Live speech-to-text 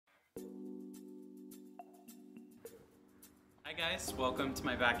Hi guys, welcome to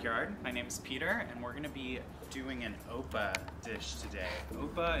my backyard. My name is Peter and we're gonna be doing an Opah dish today.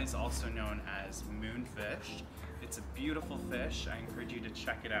 Opah is also known as Moonfish. It's a beautiful fish. I encourage you to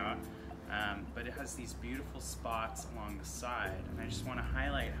check it out. But it has these beautiful spots along the side, and I just want to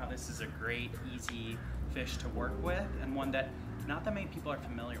highlight how this is a great, easy fish to work with, and one that not that many people are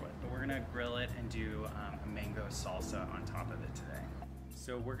familiar with, but we're gonna grill it and do a mango salsa on top of it today.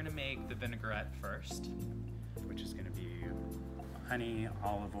 So we're gonna make the vinaigrette first, which is gonna be honey,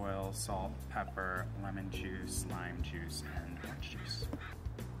 olive oil, salt, pepper, lemon juice, lime juice, and orange juice.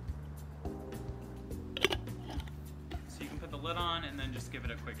 So you can put the lid on and then just give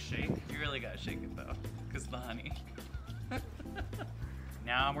it a quick shake. You really gotta shake it though, because of the honey.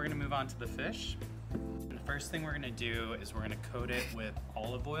 Now we're gonna move on to the fish. And the first thing we're gonna do is we're gonna coat it with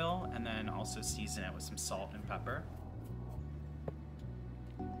olive oil and then also season it with some salt and pepper.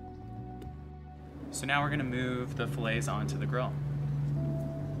 So now we're gonna move the fillets onto the grill.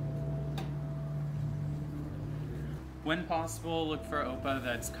 When possible, look for Opah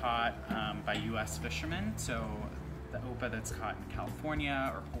that's caught by US fishermen. So the Opah that's caught in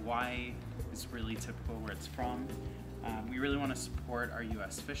California or Hawaii is really typical where it's from. We really want to support our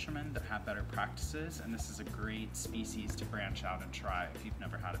US fishermen that have better practices, and this is a great species to branch out and try if you've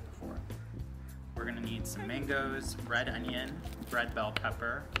never had it before. We're gonna need some mangoes, red onion, red bell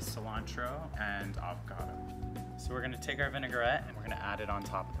pepper, cilantro, and avocado. So we're gonna take our vinaigrette and we're gonna add it on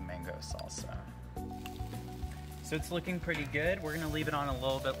top of the mango salsa. So it's looking pretty good. We're gonna leave it on a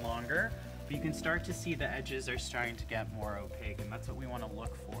little bit longer, but you can start to see the edges are starting to get more opaque, and that's what we wanna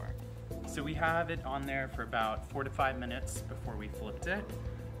look for. So we have it on there for about 4 to 5 minutes before we flipped it.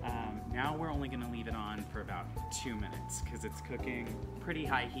 Now we're only gonna leave it on for about 2 minutes because it's cooking pretty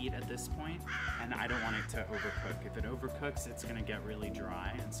high heat at this point, and I don't want it to overcook. If it overcooks, it's gonna get really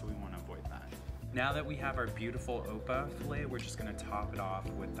dry, and so we wanna avoid that. Now that we have our beautiful Opah fillet, we're just gonna top it off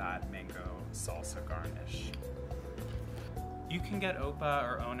with that mango salsa garnish. You can get Opah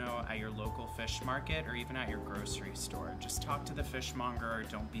or Ono at your local fish market or even at your grocery store. Just talk to the fishmonger,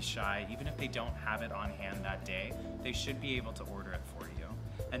 don't be shy. Even if they don't have it on hand that day, they should be able to order it for you.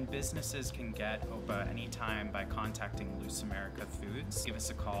 And businesses can get Opah anytime by contacting Lusamerica Foods. Give us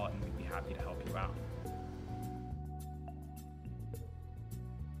a call and we'd be happy to help you out.